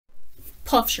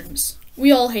Puffshrooms. We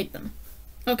all hate them.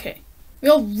 Okay, we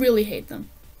all really hate them.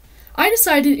 I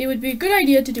decided it would be a good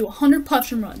idea to do 100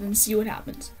 Puffshroom runs and see what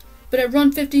happens. But at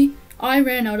run 50, I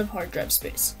ran out of hard drive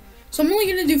space. So I'm only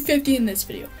going to do 50 in this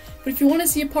video. But if you want to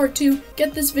see a part 2,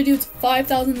 get this video to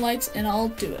 5,000 likes and I'll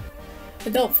do it.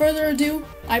 Without further ado,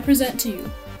 I present to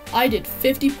you, I did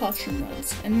 50 Puffshroom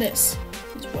runs, and this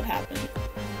is what happened.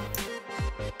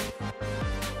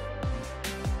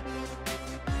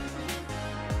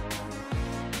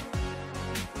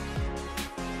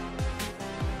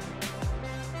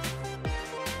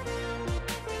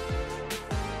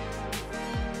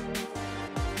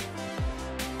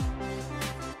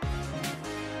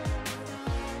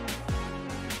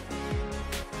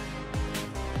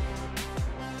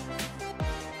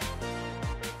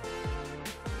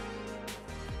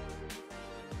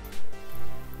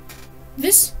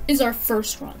 This is our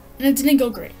first run, and it didn't go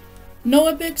great. No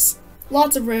epics,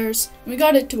 lots of rares, and we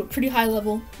got it to a pretty high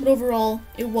level, but overall,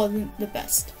 it wasn't the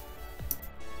best.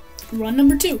 Run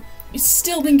number 2. We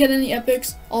still didn't get any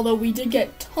epics, although we did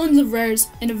get tons of rares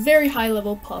and a very high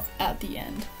level puff at the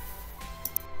end.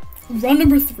 Run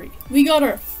number 3. We got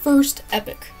our first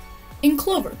epic in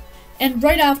Clover, and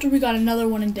right after we got another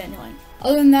one in Dandelion.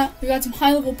 Other than that, we got some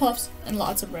high level puffs and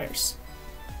lots of rares.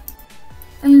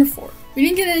 Run number 4. We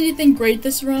didn't get anything great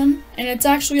this run, and it's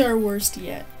actually our worst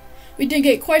yet. We did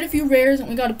get quite a few rares, and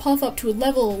we got a puff up to a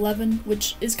level 11,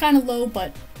 which is kind of low,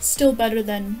 but still better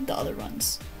than the other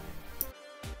runs.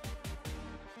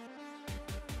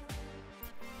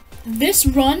 This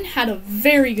run had a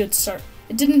very good start.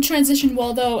 It didn't transition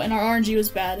well though, and our RNG was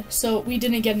bad, so we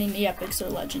didn't get any epics or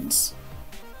legends.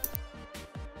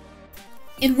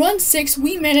 In run 6,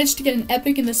 we managed to get an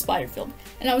epic in the spider field,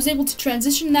 and I was able to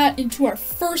transition that into our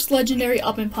first legendary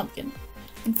up in Pumpkin.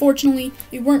 Unfortunately,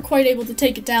 we weren't quite able to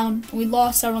take it down, and we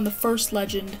lost out on the first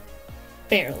legend,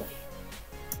 barely.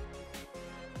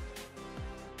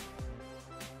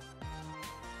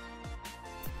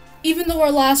 Even though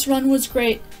our last run was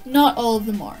great, not all of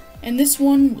them are, and this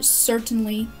one was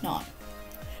certainly not.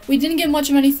 We didn't get much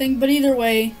of anything, but either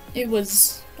way, it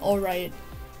was alright.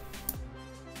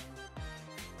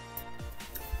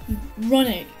 Run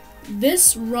 8.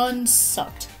 This run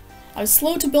sucked. I was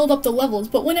slow to build up the levels,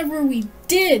 but whenever we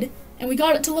did, and we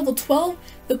got it to level 12,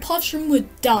 the Puffshroom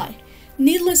would die.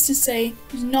 Needless to say,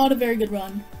 it was not a very good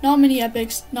run. Not many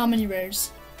epics, not many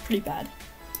rares. Pretty bad.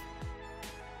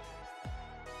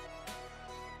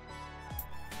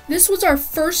 This was our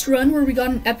first run where we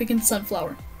got an epic in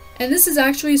Sunflower, and this is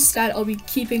actually a stat I'll be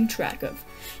keeping track of.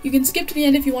 You can skip to the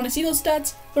end if you want to see those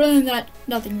stats, but other than that,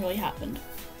 nothing really happened.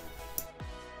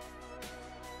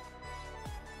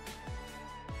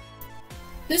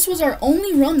 This was our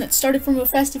only run that started from a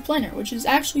festive planner, which is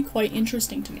actually quite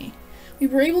interesting to me. We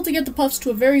were able to get the puffs to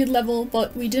a very good level,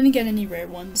 but we didn't get any rare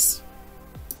ones.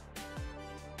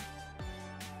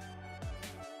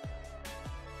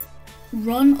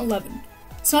 Run 11.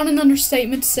 It's not an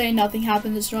understatement to say nothing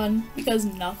happened this run, because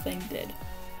nothing did.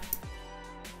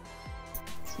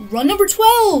 Run number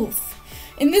 12!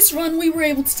 In this run, we were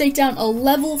able to take down a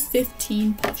level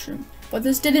 15 Puffshroom. But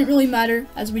this didn't really matter,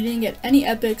 as we didn't get any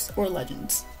epics or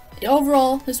legends.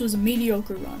 Overall, this was a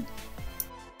mediocre run.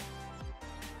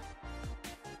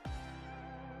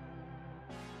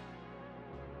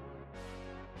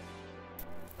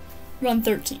 Run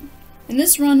 13. In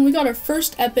this run, we got our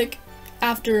first epic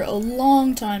after a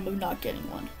long time of not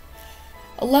getting one.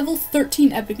 A level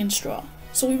 13 epic in Straw,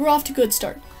 so we were off to a good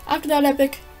start. After that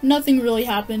epic, nothing really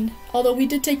happened, although we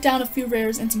did take down a few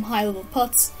rares and some high level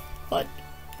puffs, but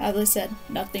as I said,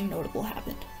 nothing notable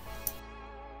happened.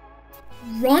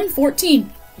 Run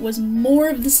 14 was more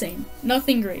of the same,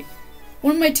 nothing great.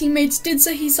 One of my teammates did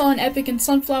say he saw an epic in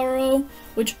Sunflower O,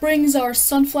 which brings our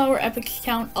Sunflower epic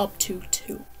count up to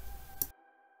 2.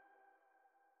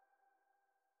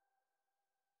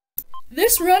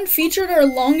 This run featured our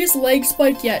longest leg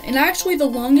spike yet, and actually the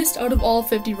longest out of all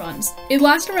 50 runs. It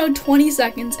lasted around 20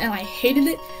 seconds and I hated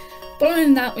it, but other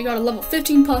than that we got a level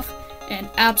 15 puff and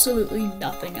absolutely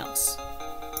nothing else.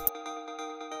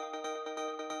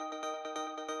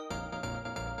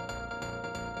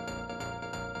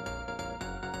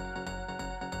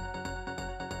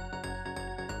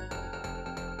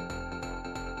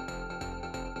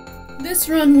 This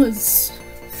run was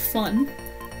fun.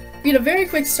 We had a very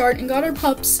quick start and got our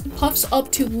puffs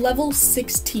up to level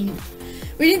 16.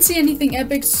 We didn't see anything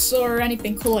epics or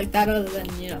anything cool like that other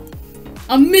than, you know,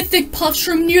 a mythic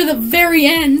Puffshroom near the very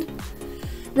end.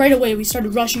 Right away, we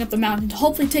started rushing up the mountain to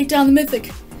hopefully take down the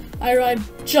mythic. I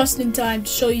arrived just in time to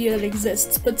show you that it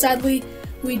exists, but sadly,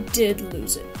 we did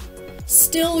lose it.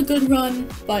 Still a good run,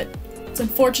 but It's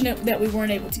unfortunate that we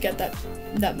weren't able to get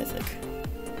that mythic.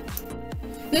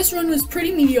 This run was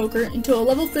pretty mediocre until a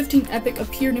level 15 epic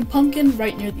appeared in Pumpkin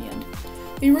right near the end.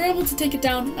 We were able to take it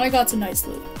down, and I got some nice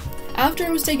loot. After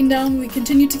it was taken down, we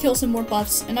continued to kill some more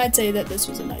buffs, and I'd say that this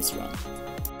was a nice run.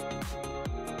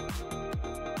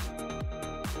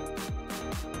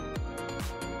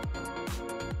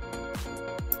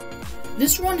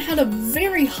 This run had a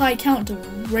very high count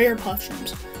of rare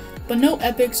Puffshrooms, but no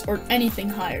epics or anything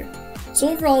higher. So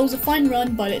overall it was a fine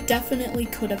run, but it definitely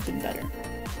could have been better.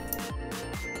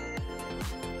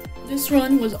 This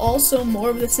run was also more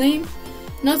of the same.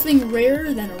 Nothing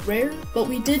rarer than a rare, but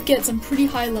we did get some pretty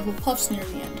high level puffs near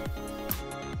the end.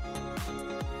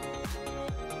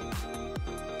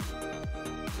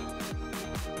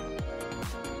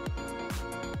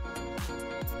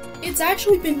 It's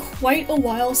actually been quite a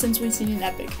while since we've seen an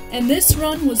epic, and this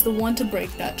run was the one to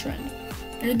break that trend.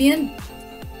 And at the end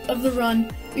of the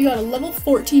run, we got a level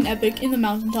 14 epic in the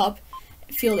mountaintop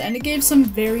field, and it gave some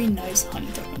very nice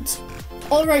honey tokens.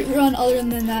 Alright run other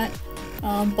than that,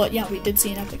 but yeah, we did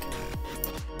see an epic.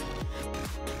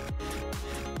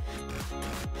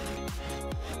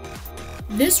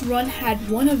 This run had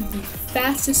one of the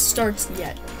fastest starts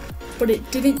yet, but it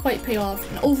didn't quite pay off,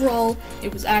 and overall,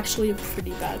 it was actually a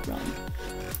pretty bad run.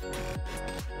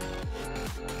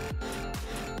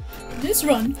 In this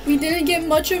run, we didn't get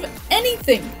much of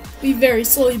anything. We very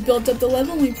slowly built up the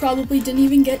level, and we probably didn't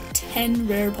even get 10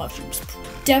 rare Puffshrooms.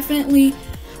 Definitely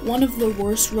one of the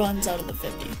worst runs out of the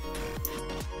 50.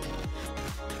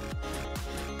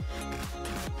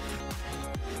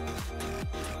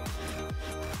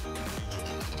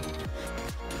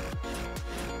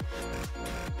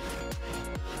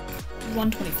 Run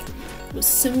 23 was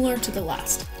similar to the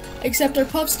last, except our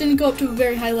puffs didn't go up to a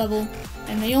very high level,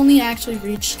 and they only actually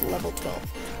reached level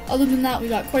 12. Other than that, we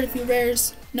got quite a few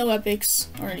rares, no epics,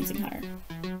 or anything higher.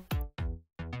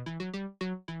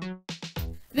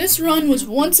 This run was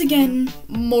once again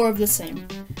more of the same.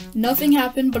 Nothing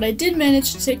happened, but I did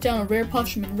manage to take down a rare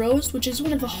Puffshroom in Rose, which is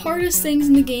one of the hardest things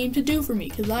in the game to do for me,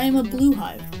 because I am a blue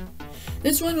hive.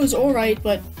 This one was alright,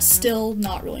 but still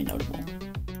not really notable.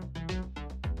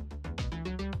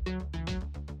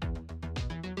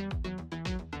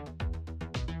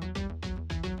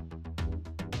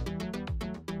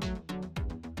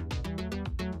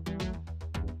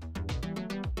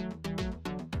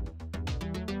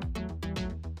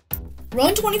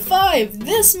 Run 25!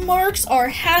 This marks our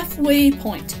halfway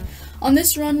point. On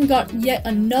this run, we got yet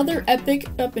another epic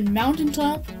up in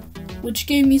Mountaintop, which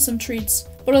gave me some treats,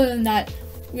 but other than that,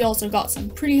 we also got some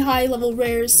pretty high level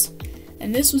rares,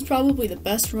 and this was probably the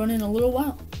best run in a little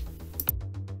while.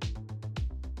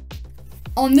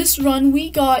 On this run,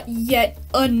 we got yet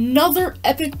another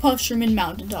epic Puffshroom in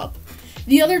Mountaintop.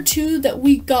 The other two that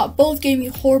we got both gave me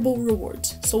horrible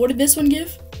rewards. So what did this one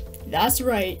give? That's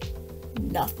right,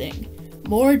 nothing.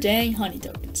 More dang honey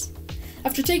tokens.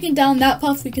 After taking down that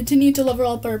puff, we continued to level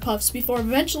up our puffs before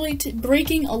eventually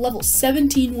breaking a level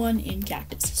 17 one in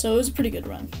Cactus. So it was a pretty good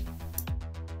run.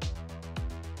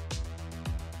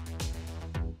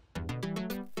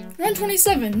 Run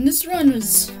 27. This run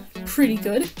was pretty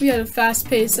good. We had a fast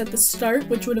pace at the start,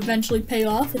 which would eventually pay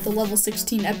off with a level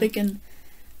 16 epic in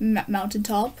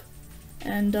Mountaintop.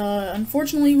 And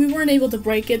unfortunately, we weren't able to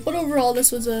break it, but overall,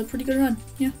 this was a pretty good run.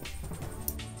 Yeah.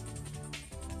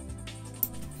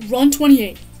 Run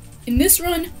 28. In this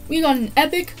run, we got an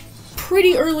epic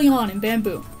pretty early on in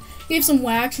Bamboo. Gave some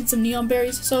wax and some neon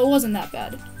berries, so it wasn't that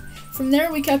bad. From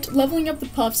there, we kept leveling up the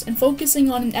puffs and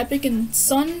focusing on an epic in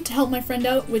Sun to help my friend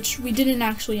out, which we didn't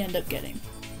actually end up getting.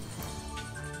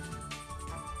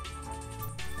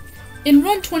 In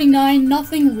Run 29,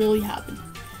 nothing really happened.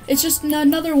 It's just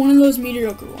another one of those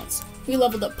mediocre ones. We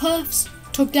leveled up puffs,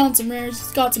 took down some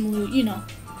rares, got some loot, you know,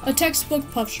 a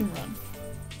textbook Puffshroom run.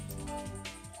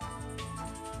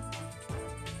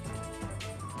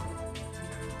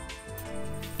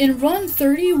 In Run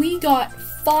 30, we got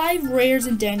 5 rares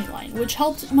in Dandelion, which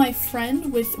helped my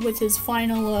friend with his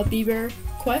final Bee-Bear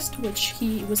quest, which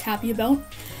he was happy about.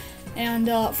 And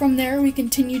from there, we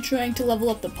continued trying to level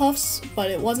up the puffs,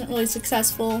 but it wasn't really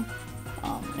successful.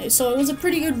 So it was a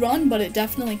pretty good run, but it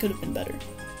definitely could have been better.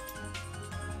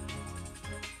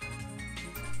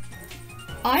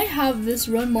 I have this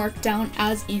run marked down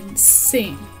as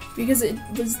insane, because it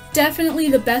was definitely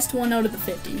the best one out of the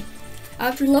 50.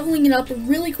 After leveling it up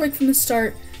really quick from the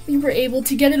start, we were able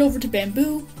to get it over to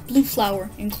Bamboo, Blue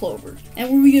Flower, and Clover.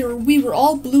 And we were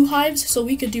all blue hives, so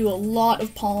we could do a lot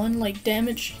of pollen like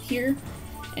damage here.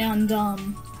 And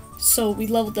so we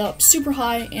leveled up super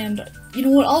high, and you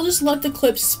know what, I'll just let the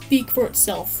clip speak for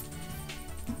itself.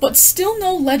 But still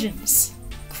no legends.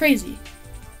 crazy.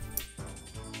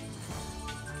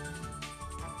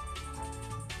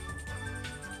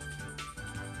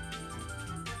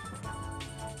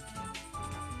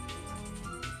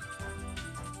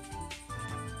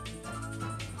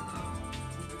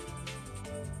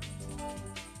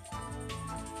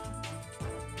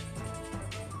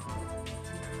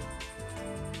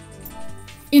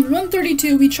 In run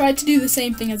 32, we tried to do the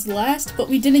same thing as the last, but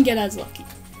we didn't get as lucky.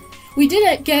 We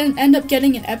did end up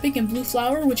getting an epic and blue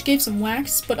flower, which gave some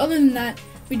wax, but other than that,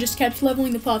 we just kept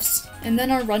leveling the puffs, and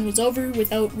then our run was over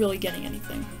without really getting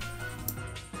anything.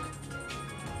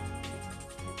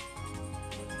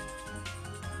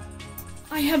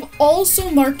 I have also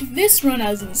marked this run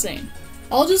as insane.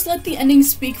 I'll just let the ending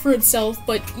speak for itself,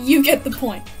 but you get the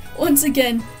point. Once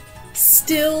again,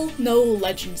 still no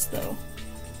legends though.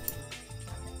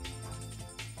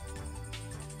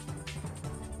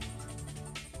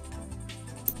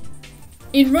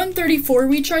 In run 34,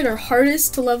 we tried our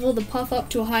hardest to level the puff up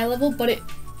to a high level, but it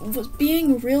was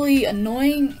being really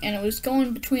annoying and it was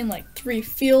going between like 3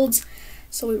 fields,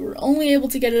 so we were only able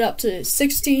to get it up to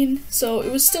 16, so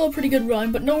it was still a pretty good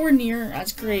run, but nowhere near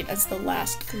as great as the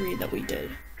last 3 that we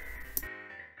did.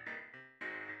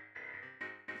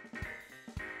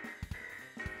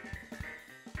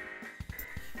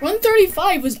 Run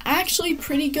 35 was actually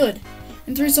pretty good.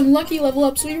 And through some lucky level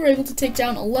ups, we were able to take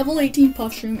down a level 18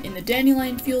 Puffshroom in the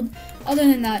dandelion field. Other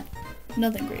than that,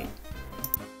 nothing great.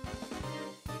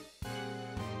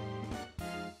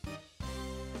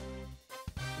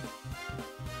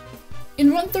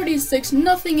 In run 36,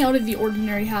 nothing out of the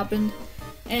ordinary happened,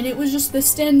 and it was just the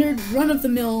standard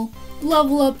run-of-the-mill,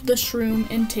 level up the shroom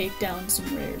and take down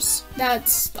some rares.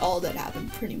 That's all that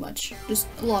happened, pretty much. Just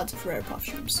lots of rare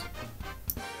Puffshrooms.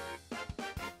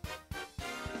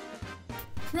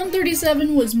 Run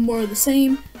 37 was more of the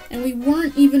same, and we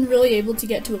weren't even really able to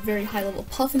get to a very high level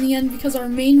puff in the end because our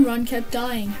main run kept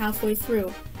dying halfway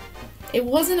through. It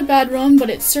wasn't a bad run, but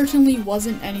it certainly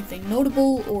wasn't anything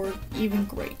notable or even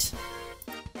great.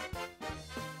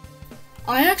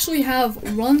 I actually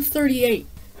have run 38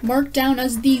 marked down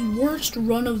as the worst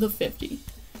run of the 50.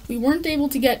 We weren't able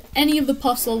to get any of the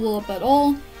puffs level up at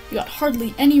all, we got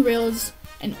hardly any rails,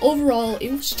 and overall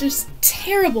it was just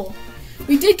terrible.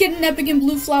 We did get an epic and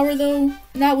blue flower though,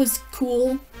 and that was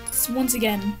cool. So once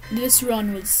again, this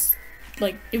run was,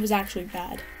 like, it was actually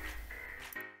bad.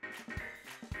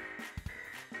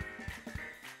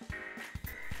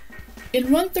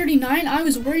 In run 39, I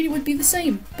was worried it would be the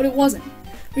same, but it wasn't.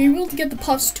 We were able to get the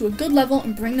puffs to a good level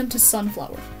and bring them to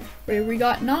Sunflower, where we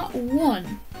got not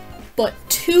 1, but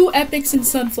 2 epics in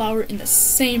Sunflower in the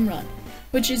same run,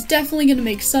 which is definitely going to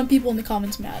make some people in the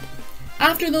comments mad.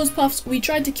 After those puffs, we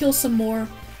tried to kill some more,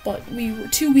 but we were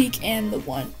too weak and the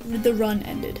run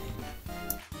ended.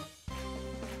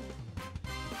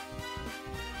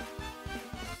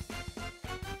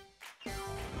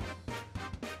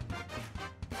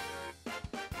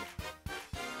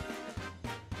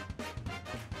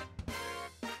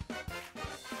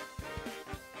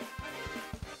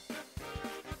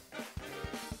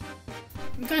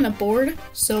 I'm kinda bored,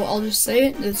 so I'll just say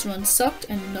it, this run sucked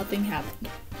and nothing happened.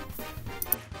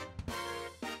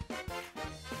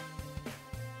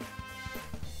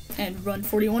 And run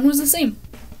 41 was the same.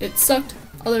 It sucked,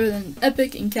 other than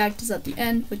Epic and Cactus at the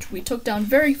end, which we took down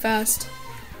very fast,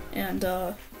 and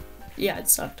yeah, it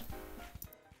sucked.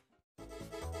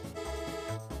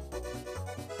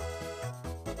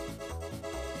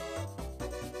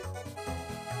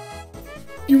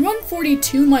 In run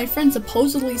 42, my friend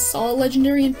supposedly saw a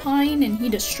legendary in Pine and he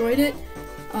destroyed it,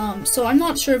 so I'm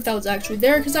not sure if that was actually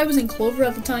there because I was in Clover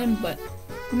at the time, but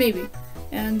maybe.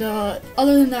 And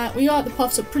other than that, we got the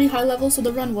puffs at pretty high level, so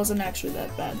the run wasn't actually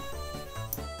that bad.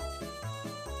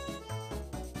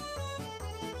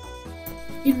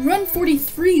 In run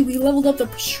 43, we leveled up the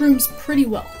shrooms pretty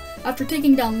well. After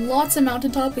taking down lots of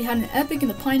mountaintop, we had an epic in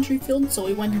the pine tree field, so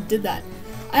we went and did that.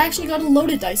 I actually got a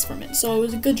loaded dice from it, so it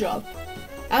was a good job.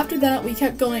 After that, we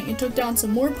kept going and took down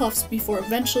some more puffs before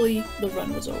eventually the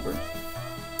run was over.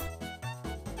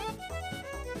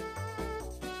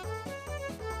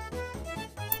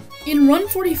 In run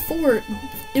 44,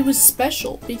 it was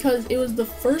special because it was the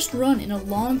first run in a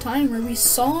long time where we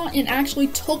saw and actually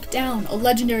took down a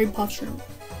legendary Puffshroom.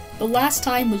 The last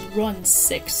time was run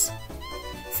 6.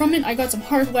 From it, I got some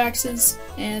hard waxes,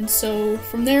 and so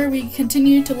from there we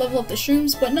continued to level up the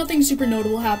shrooms, but nothing super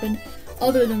notable happened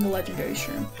other than the legendary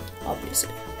shroom,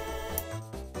 obviously.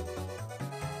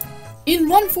 In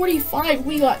run 45,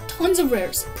 we got tons of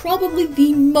rares, probably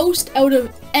the most out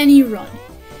of any run.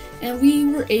 And we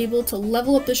were able to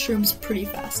level up the shrooms pretty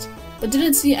fast. but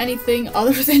didn't see anything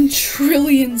other than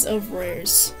trillions of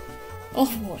rares.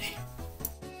 Oh boy.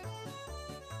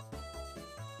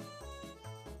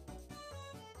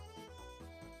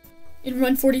 In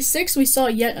run 46, we saw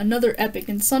yet another epic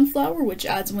in Sunflower, which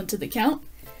adds 1 to the count,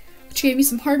 which gave me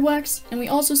some hard wax, and we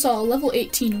also saw a level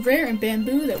 18 rare in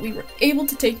Bamboo that we were able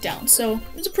to take down, so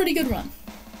it was a pretty good run.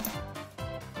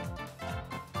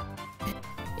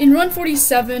 In run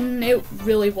 47, it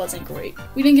really wasn't great.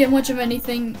 We didn't get much of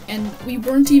anything, and we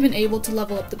weren't even able to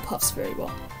level up the Puffs very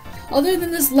well. Other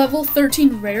than this level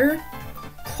 13 rare,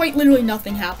 quite literally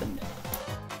nothing happened.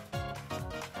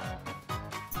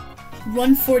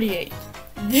 Run 48.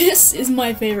 This is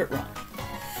my favorite run.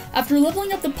 After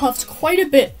leveling up the Puffs quite a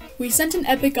bit, we sent an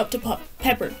epic up to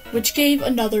Pepper, which gave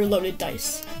another loaded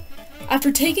dice.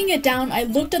 After taking it down, I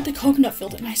looked at the coconut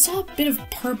field and I saw a bit of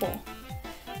purple.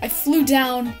 I flew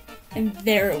down, and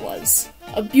there it was.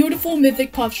 A beautiful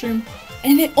mythic Puffshroom,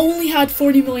 and it only had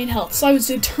 40 million health, so I was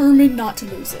determined not to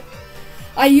lose it.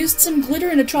 I used some glitter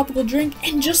and a tropical drink,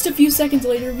 and just a few seconds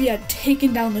later, we had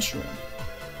taken down the shroom.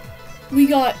 We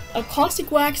got a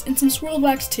caustic wax and some swirled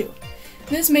wax too.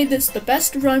 This made this the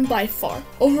best run by far.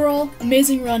 Overall,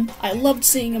 amazing run. I loved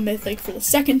seeing a mythic for the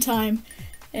second time,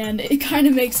 and it kind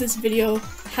of makes this video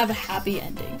have a happy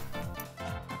ending.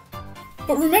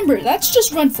 But remember, that's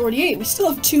just run 48. We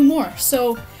still have 2 more.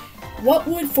 So what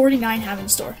would 49 have in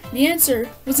store? The answer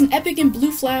was an epic in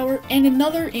Blue Flower and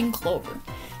another in Clover.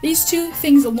 These 2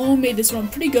 things alone made this run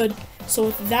pretty good. So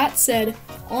with that said,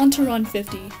 on to run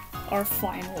 50. Our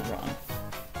final run.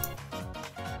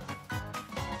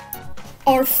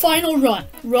 Our final run,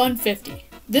 run 50.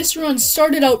 This run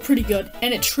started out pretty good,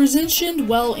 and it transitioned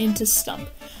well into Stump,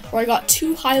 where I got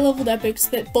 2 high-leveled epics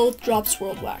that both dropped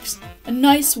swirled wax. A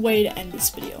nice way to end this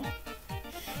video.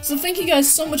 So thank you guys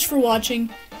so much for watching,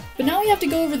 but now we have to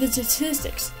go over the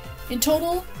statistics. In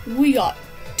total, we got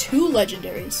 2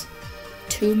 legendaries,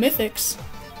 2 mythics,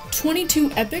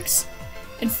 22 epics,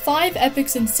 and 5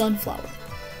 epics in Sunflower.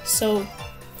 So,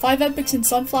 5 epics in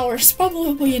Sunflower is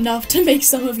probably enough to make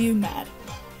some of you mad.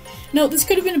 Now, this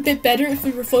could have been a bit better if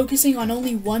we were focusing on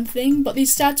only one thing, but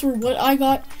these stats were what I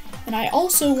got, and I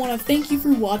also want to thank you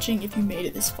for watching if you made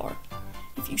it this far.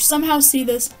 If you somehow see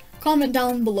this, comment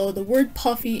down below the word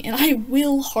Puffy, and I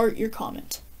will heart your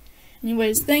comment.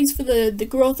 Anyways, thanks for the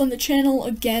growth on the channel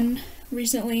again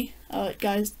recently.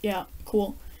 Guys, yeah,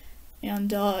 cool.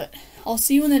 And I'll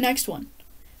see you in the next one.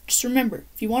 Just remember,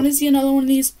 if you want to see another one of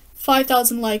these,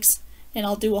 5,000 likes, and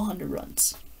I'll do 100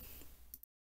 runs.